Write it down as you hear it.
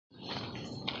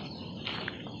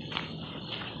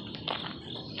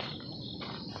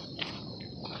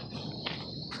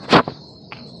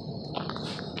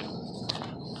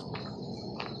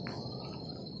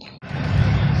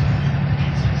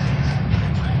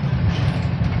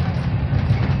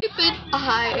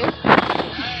Why?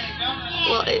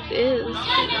 Well, it is.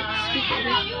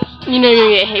 You know you're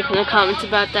gonna get hate from the comments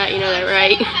about that. You know that,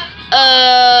 right?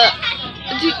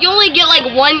 Dude, you only get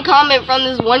like one comment from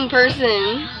this one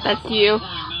person. That's you.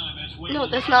 No,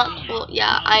 that's not. Well,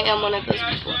 yeah, I am one of those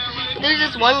people. But there's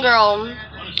this one girl.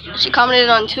 She commented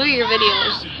on 2 of your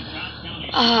videos.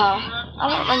 I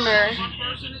don't remember.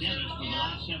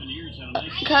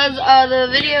 Because the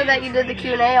video that you did the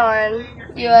Q&A on,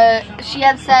 she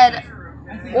had said,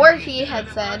 or he had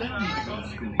said,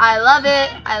 I love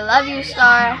it, I love you,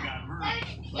 Star.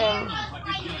 And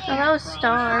oh, that was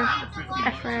Star,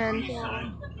 my friend.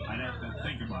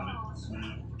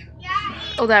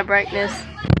 Oh, that brightness.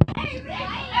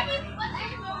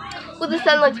 Well, the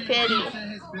sun looks pretty.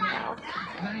 Wow.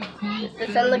 The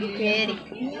sun looks pretty.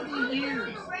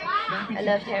 I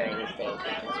love hearing things.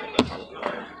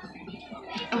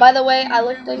 By the way, I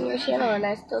looked on your channel and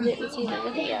I still didn't see the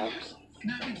video.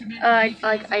 I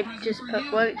just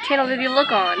put, what channel did you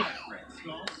look on?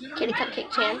 Kitty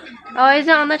Cupcake Chan. Oh, it's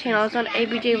not on that channel, it's on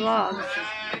ABJ Vlogs.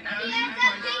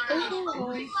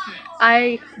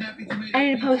 I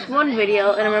need to post one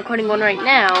video and I'm recording one right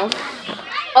now.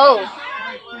 Oh,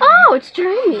 it's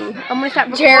Jeremy. I'm gonna stop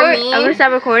recording. Jeremy. I'm gonna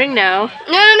stop recording now.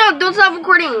 No, don't stop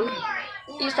recording.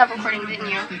 You stopped recording, didn't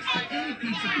you?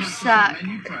 You suck.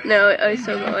 No, I'm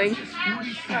still going.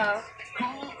 Oh.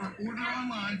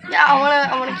 Yeah,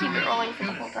 I wanna keep it rolling for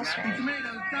the whole duster.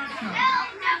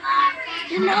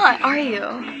 You're not, are you?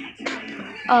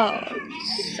 Oh, you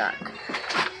suck.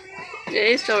 Yeah,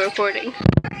 he's still recording.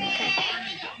 Okay.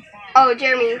 Oh,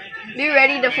 Jeremy, be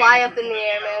ready to fly up in the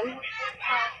air, man.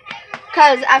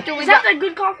 Cause after we Is that the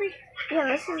good coffee? Yeah,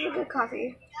 this is the good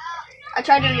coffee. I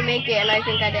tried to remake it and I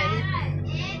think I did.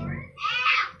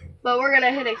 But we're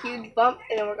gonna hit a huge bump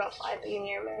and then we're gonna fly up in the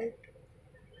air, man.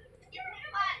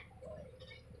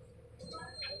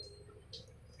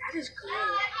 That is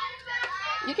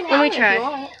great. You can have Let me it try. if you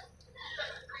want.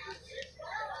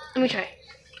 Let me try.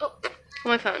 Oh,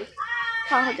 on my phone.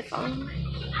 I'll hit the phone.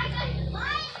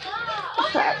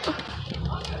 What's that?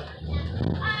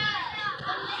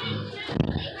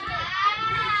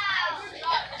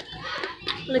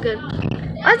 Look good.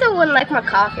 Why does one like my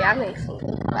coffee? I make some good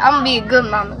coffee. I'm gonna be a good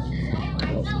mama.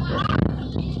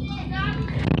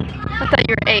 I thought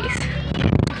you were Ace.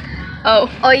 Oh.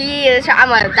 Oh yeah, that's right. I'm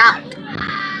gonna adopt.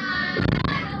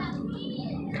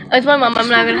 It's my mom. I'm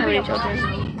not gonna have any children.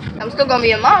 I'm still gonna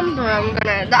be a mom, but I'm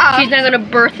gonna adopt. She's not gonna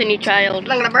birth any child. I'm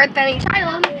not gonna birth any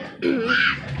child.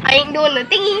 I ain't doing the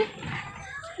thingy.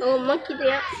 No monkey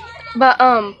dance. But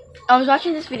I was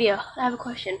watching this video. I have a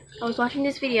question. I was watching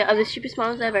this video of the stupidest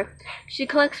moms ever. She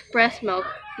collects breast milk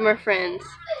from her friends.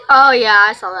 Oh yeah,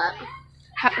 I saw that.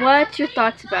 What's your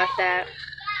thoughts about that?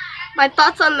 My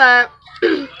thoughts on that.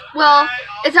 Well,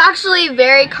 it's actually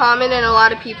very common in a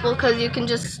lot of people because you can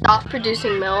just stop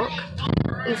producing milk.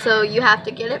 And so you have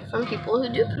to get it from people who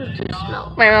do produce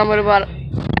milk. My mom would have bought,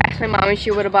 asked my mom and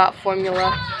she would have bought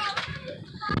formula.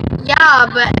 Yeah,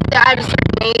 but at a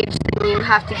certain age, then you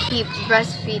have to keep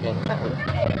breastfeeding them.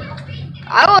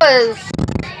 I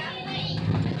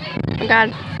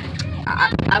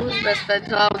was breastfed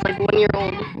until I was like 1 year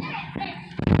old.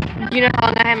 Do you know how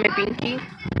long I had my binky?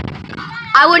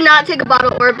 I would not take a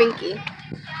bottle or a binky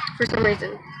for some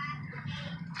reason.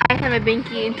 I had my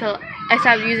binky until I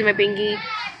stopped using my binky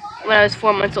when I was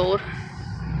 4 months old.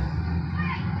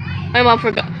 My mom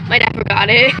forgot. My dad forgot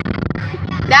it.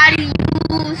 Daddy,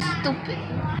 you stupid.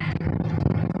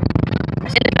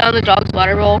 And it fell in the dog's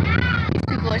water bowl. These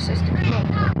people are so stupid. Look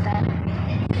at that.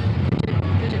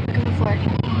 Look at the floor.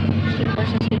 These people are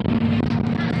so stupid.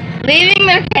 Leaving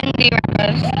their candy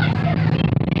wrappers.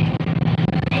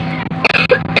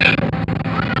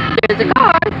 There's a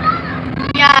car.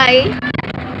 Yay.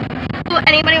 Oh,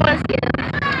 anybody want to see a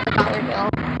dollar bill?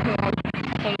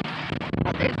 Okay.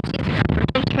 Oh, there's cheese wrappers.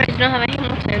 I'm surprised you don't have a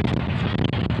Hamilton.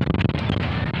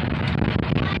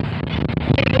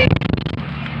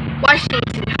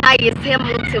 Washington highest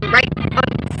Hamilton right on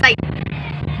site.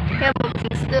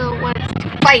 Hamilton still wants to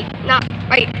fight, not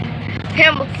fight.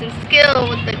 Hamilton's skill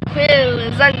with the quill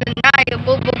is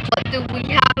undeniable, but what do we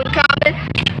have in common?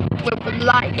 We're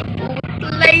reliable with the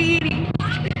ladies.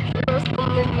 Girls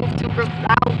only move to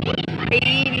reply with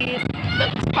ladies.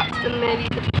 Looks proximity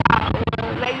to power,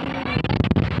 ladies.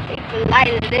 They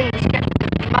delighted in the step of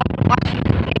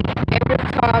Washington. Every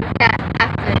song that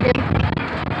after him.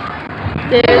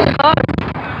 There's a car.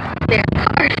 Their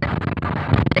car.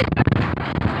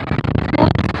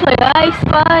 Play I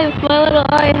Spy with my little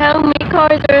eye. How many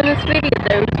cars are in this video?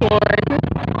 There's one.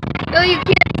 No, you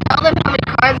can't tell them how many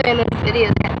cars are in this video.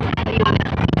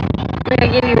 Look, I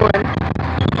give you one.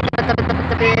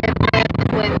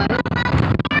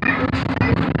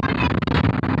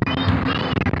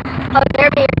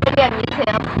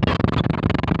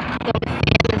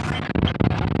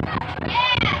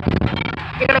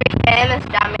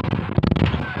 damn it.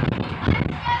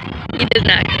 He does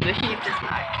not give a He shit. does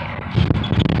not care.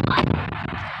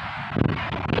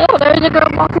 Oh, there's a girl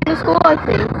walking to school, I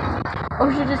think.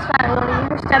 Or she just found one of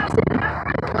her steps in.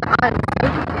 I'm so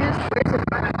confused. Where's it?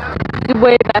 She's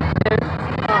way back there.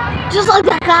 Just like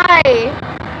that guy.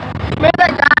 Remember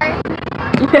that guy?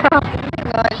 Yeah. Oh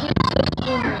God, he was so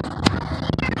stupid.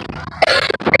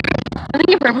 I think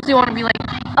you purposely want to be like,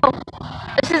 oh,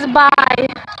 this is bye.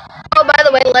 Oh, by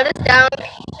the way, let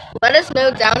us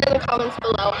know down in the comments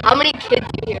below how many kids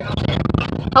you hear out there.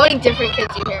 How many different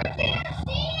kids you hear out there.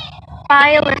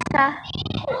 Bye, Alyssa.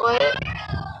 What?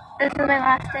 This is my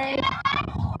last day.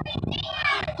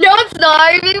 No, it's not.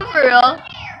 Are you being for real?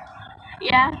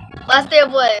 Yeah, Last day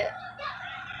of what?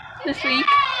 this week.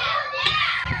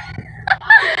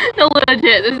 No,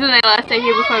 legit. This is my last day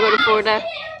here before I go to Florida.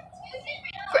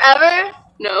 Forever?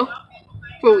 No,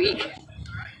 for a week.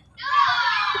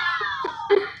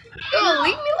 You gonna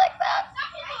leave me like that?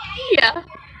 Yeah.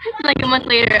 Like a month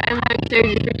later, I'm having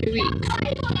surgery for 2 weeks.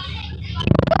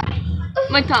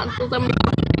 My tonsils, I'm gonna go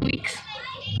for 2 weeks.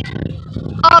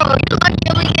 Oh, you're like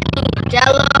really getting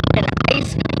Jello and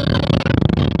ice cream.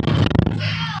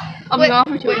 I'll be gone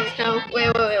for 2 weeks though.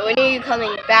 Wait. When are you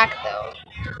coming back though?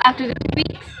 After the 2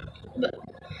 weeks,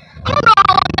 I don't know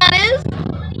how long that is.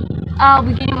 I'll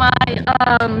be getting my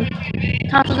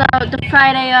tonsils out the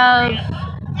Friday of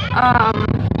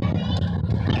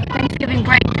Thanksgiving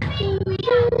break.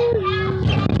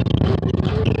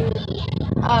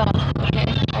 Oh, okay.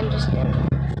 I understand.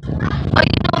 Oh,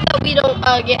 you know that we don't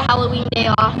get Halloween day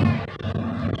off.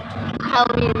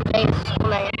 Halloween day is school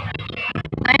night.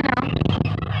 I know.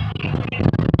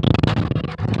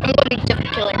 I'm gonna be Jeff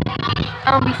Killer.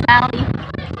 I'll be Sally.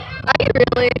 Are you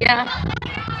really? Yeah.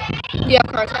 Do you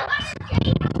have contacts? Do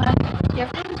you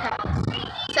have contacts?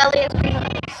 Sally has green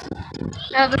eyes.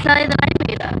 No, the Sally that I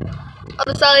made up. Oh,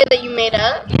 the Sally that you made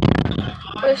up?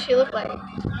 What does she look like?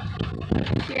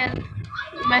 She has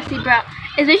messy brown.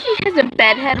 Is it she has a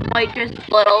bedhead white dress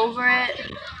blood over it?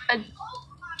 I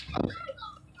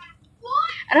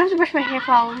don't have to brush my hair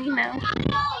for Halloween now.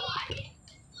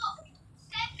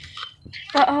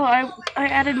 But oh, I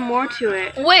added more to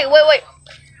it. Wait.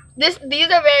 These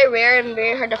are very rare and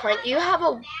very hard to find. Do you have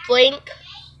a blank,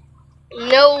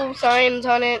 no signs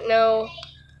on it, no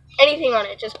anything on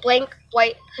it, just blank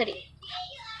white hoodie?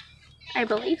 I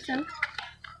believe so.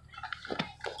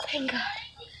 Thank God.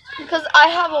 Because I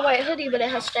have a white hoodie, but it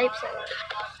has stripes on it.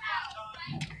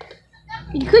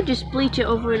 You could just bleach it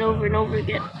over and over and over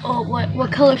again. Oh,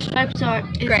 what color stripes are?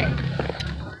 Gray.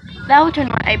 That would turn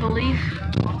white, I believe.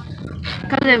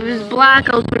 Because if it was black,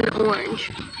 I would turn it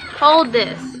orange. Hold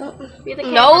this.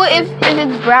 No, if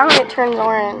it's brown, it turns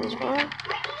orange, man.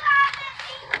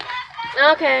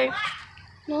 Okay.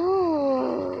 No.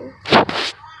 Ooh,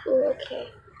 okay.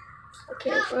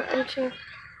 Well, I'm trying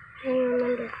to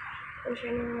remember.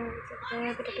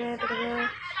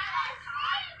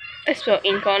 I spilled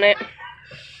ink on it.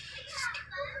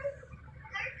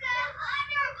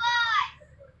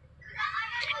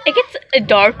 It gets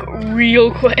dark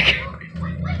real quick.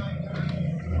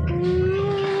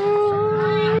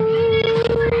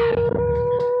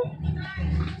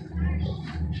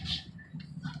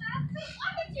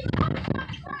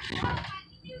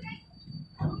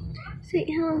 St.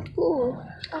 Helens School.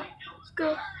 Oh,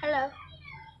 school. Hello.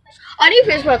 I need to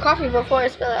finish my coffee before I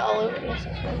spill it all over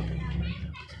myself.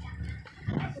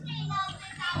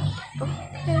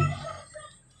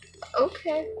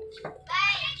 Okay.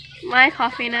 My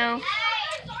coffee now.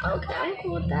 Okay, I'm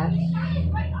cool with that.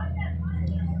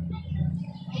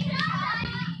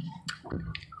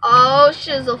 Oh,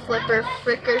 shizzle flipper,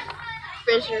 fricker,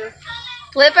 fisher.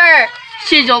 Flipper!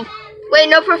 Shizzle. Wait,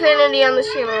 no profanity on the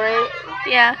channel, right?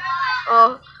 Yeah.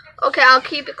 Oh, okay, I'll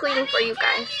keep it clean for you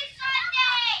guys.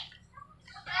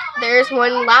 There's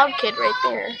one loud kid right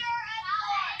there.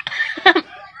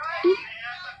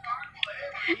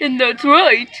 And that's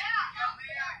right.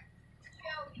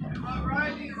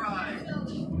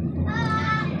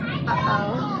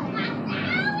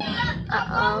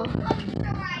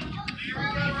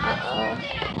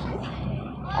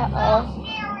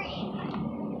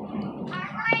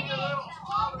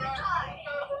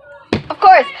 Of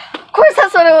course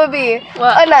that's what it would be.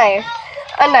 What? A knife.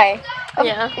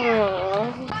 Yeah.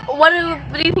 Mm. What do you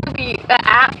think would be an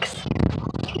axe?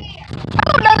 I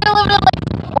don't know, they lived in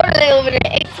what are they living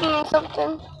in, 18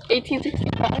 something?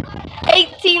 1865.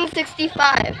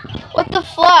 1865. What the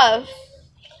fluff?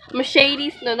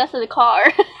 Mercedes? No, that's in the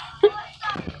car.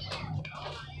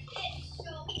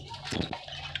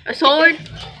 A sword?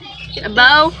 A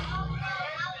bow?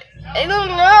 I don't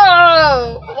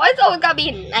know. Why is it always gotta be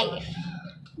a knife?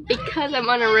 Because I'm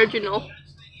unoriginal.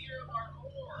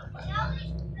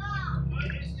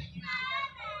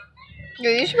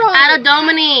 Yeah, you should probably.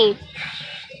 Adodomini.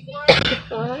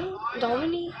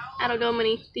 Domini?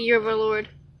 Adodomini, the year of our Lord.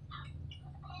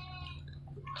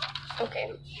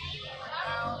 Okay.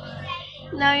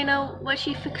 Now you know what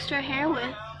she fixed her hair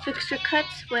with. Fixed her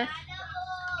cuts with.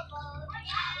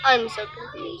 I'm so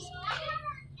confused.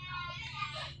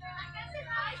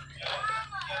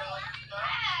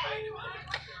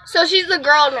 So she's the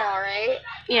girl now, right?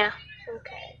 Yeah.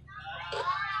 Okay.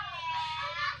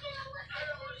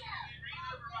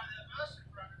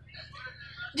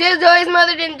 Just Zoe's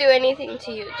mother didn't do anything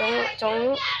to you.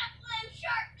 Don't.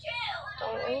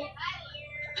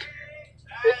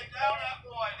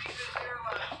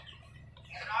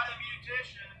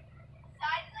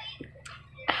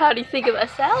 How do you think about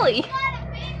Sally?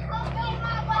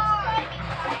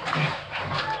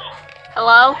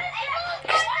 Hello?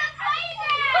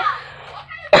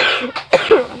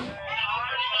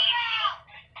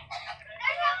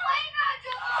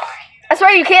 I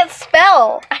swear you can't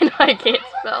spell. I know I can't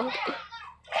spell.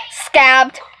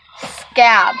 Scabbed.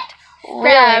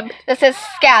 Really? That says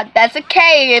scabbed. That's a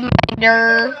K in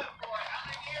there.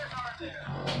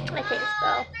 I can't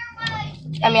spell.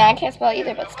 I mean, I can't spell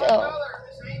either, but still.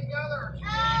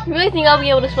 I really think I'll be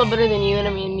able to spell better than you, and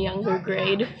I'm in younger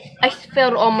grade. I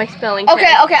failed all my spelling.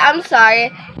 Okay, I'm sorry.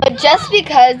 But just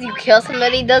because you kill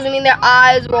somebody doesn't mean their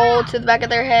eyes roll to the back of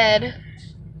their head.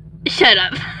 Shut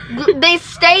up. They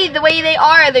stay the way they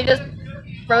are. They're just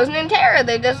frozen in terror.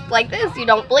 They're just like this. You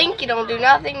don't blink. You don't do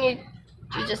nothing. You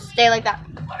just stay like that.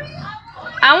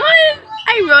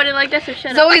 I wrote it like that, so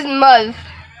shut up. Zoe's mud.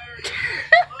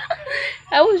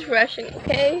 I was rushing,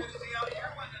 okay?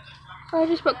 I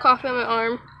just put coffee on my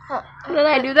arm. Huh. How did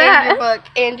I do that?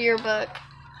 And your book.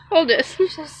 Hold this.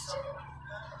 Just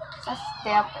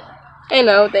stamp it. I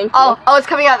know, thank you. Oh, it's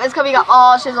coming up. It's coming up.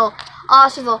 Oh, shizzle.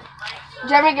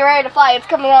 Jeremy, get ready to fly. It's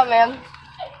coming up, man.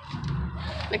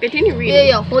 Like, continue reading.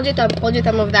 Yeah. Hold your thumb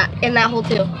over that. In that hole,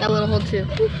 too. That little hole, too.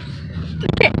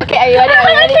 Okay, are you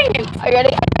ready? Are you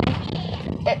ready?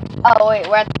 Oh, wait.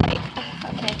 We're at the light.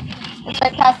 Okay. Let's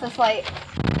right past this light.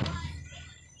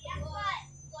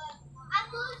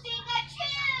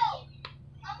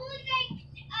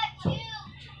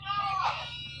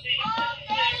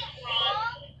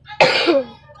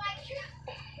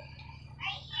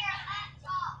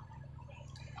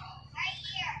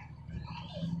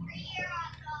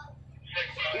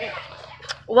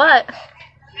 What?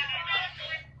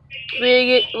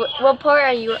 What part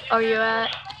are you at?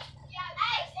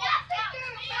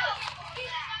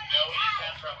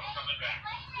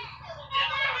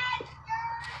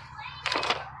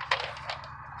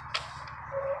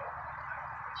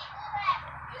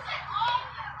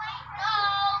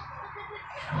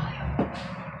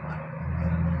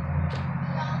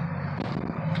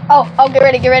 Oh, get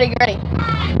ready.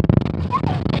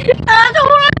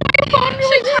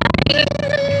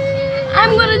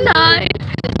 I'm gonna die.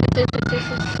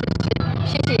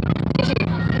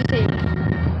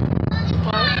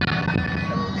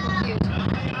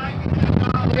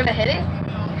 You're gonna hit it?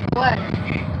 What?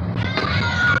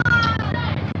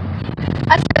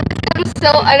 I swear this comes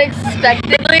so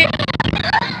unexpectedly.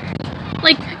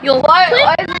 Like, you'll Why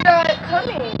is it not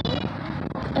coming?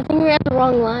 I think we're at the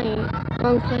wrong line.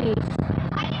 Wrong place.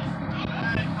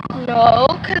 No,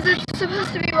 because it's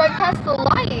supposed to be right past the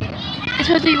light. It's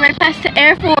supposed to be right past the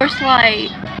Air Force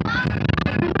light.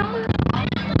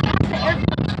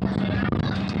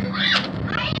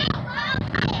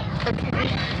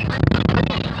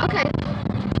 Okay.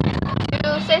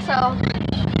 You say so.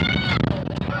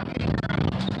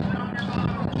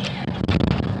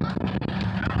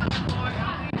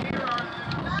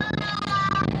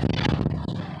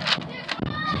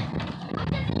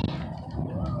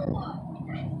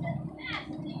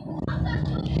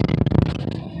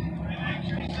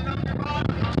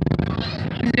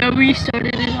 Zoe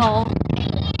started it all.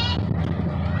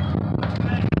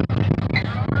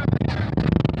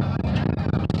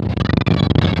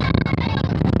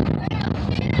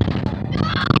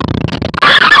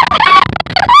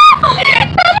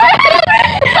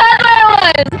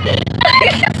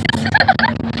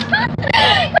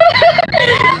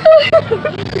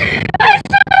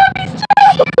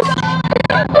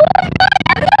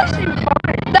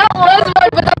 That was fun,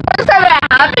 but the first time it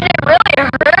happened, it really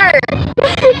hurt.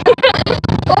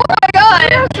 Oh my god.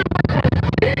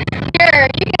 Here,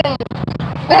 you can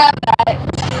have that.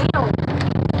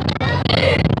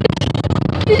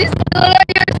 You just still on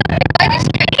your side. I just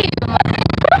scream. I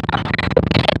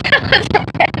wasn't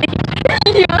ready.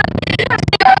 I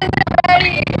wasn't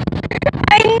ready.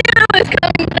 I knew it was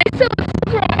coming, but I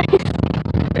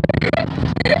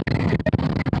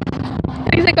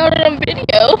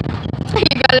video. You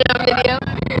got it on video?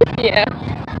 Yeah.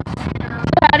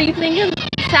 So how do you think of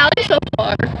Sally so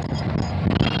far?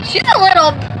 She's a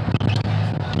little...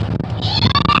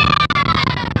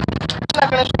 I'm not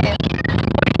gonna say it.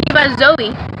 What do you think about Zoe?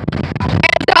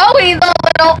 It's always a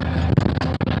little...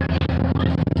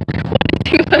 What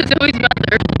do you think about Zoe's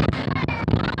mother?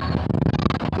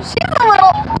 She's a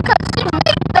little... Cause she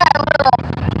makes that little...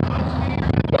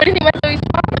 What do you think about Zoe's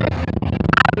father?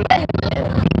 I met him.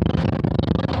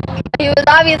 He was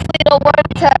obviously the one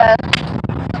to...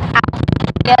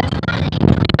 Yes.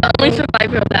 The only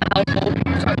survivor of that household.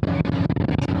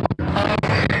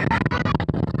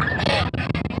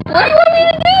 What do you want me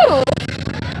to do?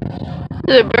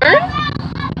 Does it burn?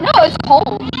 No, it's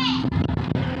cold.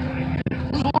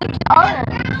 Just lick your arm.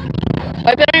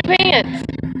 Wipe it on your pants.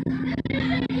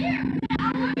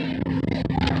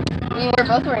 We're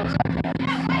both wearing sweatpants.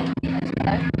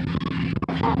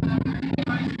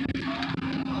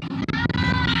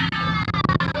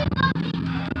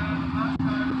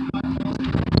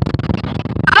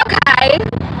 Okay.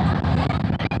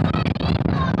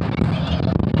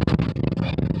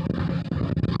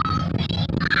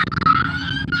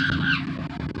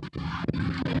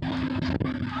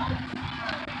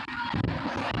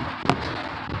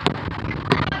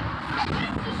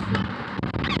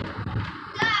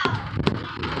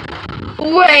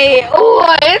 Wait,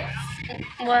 what?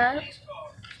 What?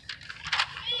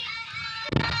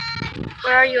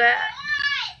 Where are you at?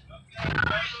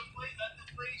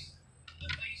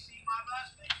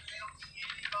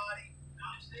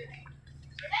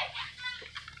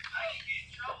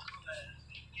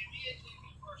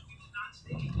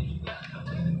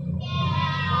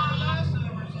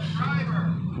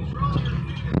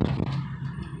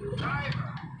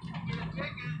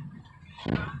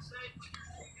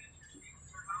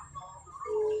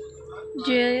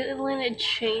 Jalen had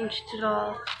changed it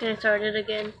all. Then it started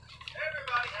again.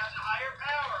 Everybody has a higher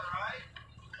power, right?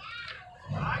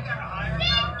 I got a higher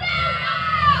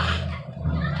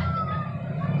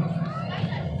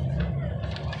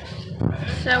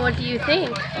power. So what do you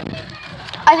think?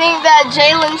 I think that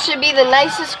Jalen should be the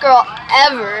nicest girl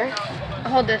ever.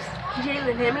 Hold this.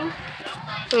 Jalen hit me?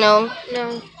 No,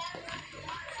 no.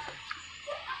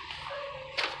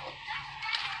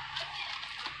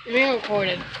 You're being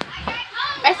recorded.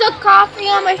 I spilled coffee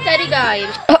on my study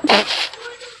guide.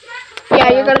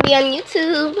 Yeah, you're gonna be on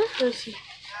YouTube. Let's see.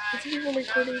 Is it even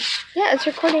recording? Yeah, it's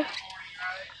recording.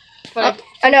 But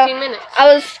I know. 15 minutes. I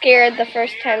was scared the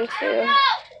first time too.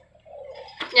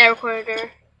 Yeah, I recorded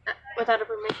her without her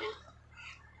permission.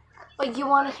 Wait, you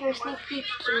want to hear a sneak peek?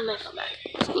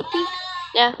 Sneak peek?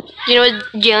 Yeah. Do you know what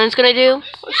Jalen's gonna do?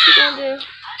 What's she gonna do?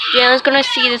 Jalen's gonna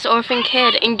see this orphan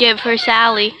kid and give her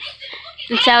Sally.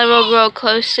 And Sally will grow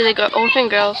close to the orphan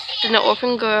girls. Then the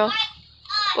orphan girl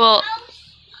will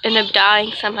end up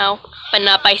dying somehow, but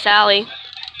not by Sally.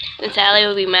 Then Sally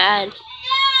will be mad.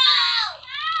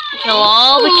 Kill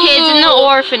all the kids in the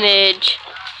orphanage.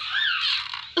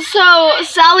 So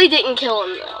Sally didn't kill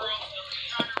him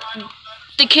though.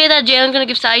 The kid that Jalen's gonna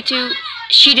give Sally to,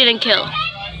 she didn't kill.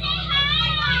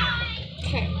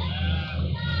 Okay.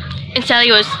 And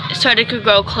Sally started to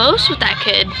grow close with that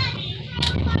kid.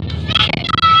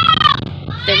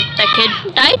 Then that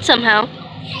kid died somehow.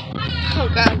 Oh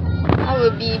god, I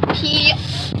would be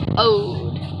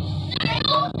P.O.'d.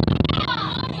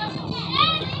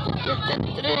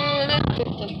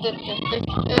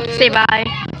 Say bye. I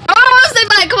don't want to say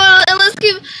bye. Come on, let's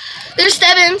give. There's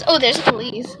Stebbins. Oh, there's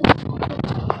police.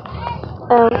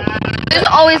 There's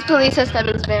always police at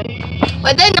Stebbins, man.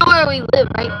 But they know where we live,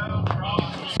 right?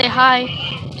 Say hi.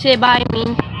 Say bye, I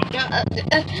mean.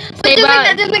 Say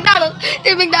bye. There's McDonald's.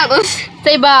 There's McDonald's.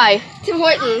 Say bye. Tim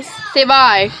Hortons. Say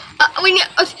bye. We need.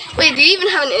 Wait, do you even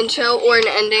have an intro or an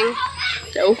ending?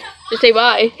 No. Just say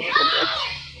bye.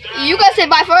 You gotta say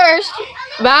bye first.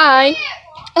 Bye.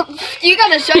 You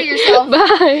gotta show yourself.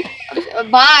 Bye.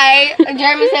 Bye.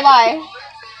 Jeremy, say bye.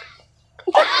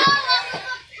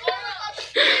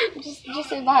 just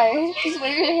say bye. Just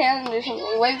wave your hand or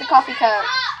something. Wave the coffee cup.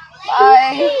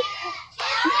 Bye.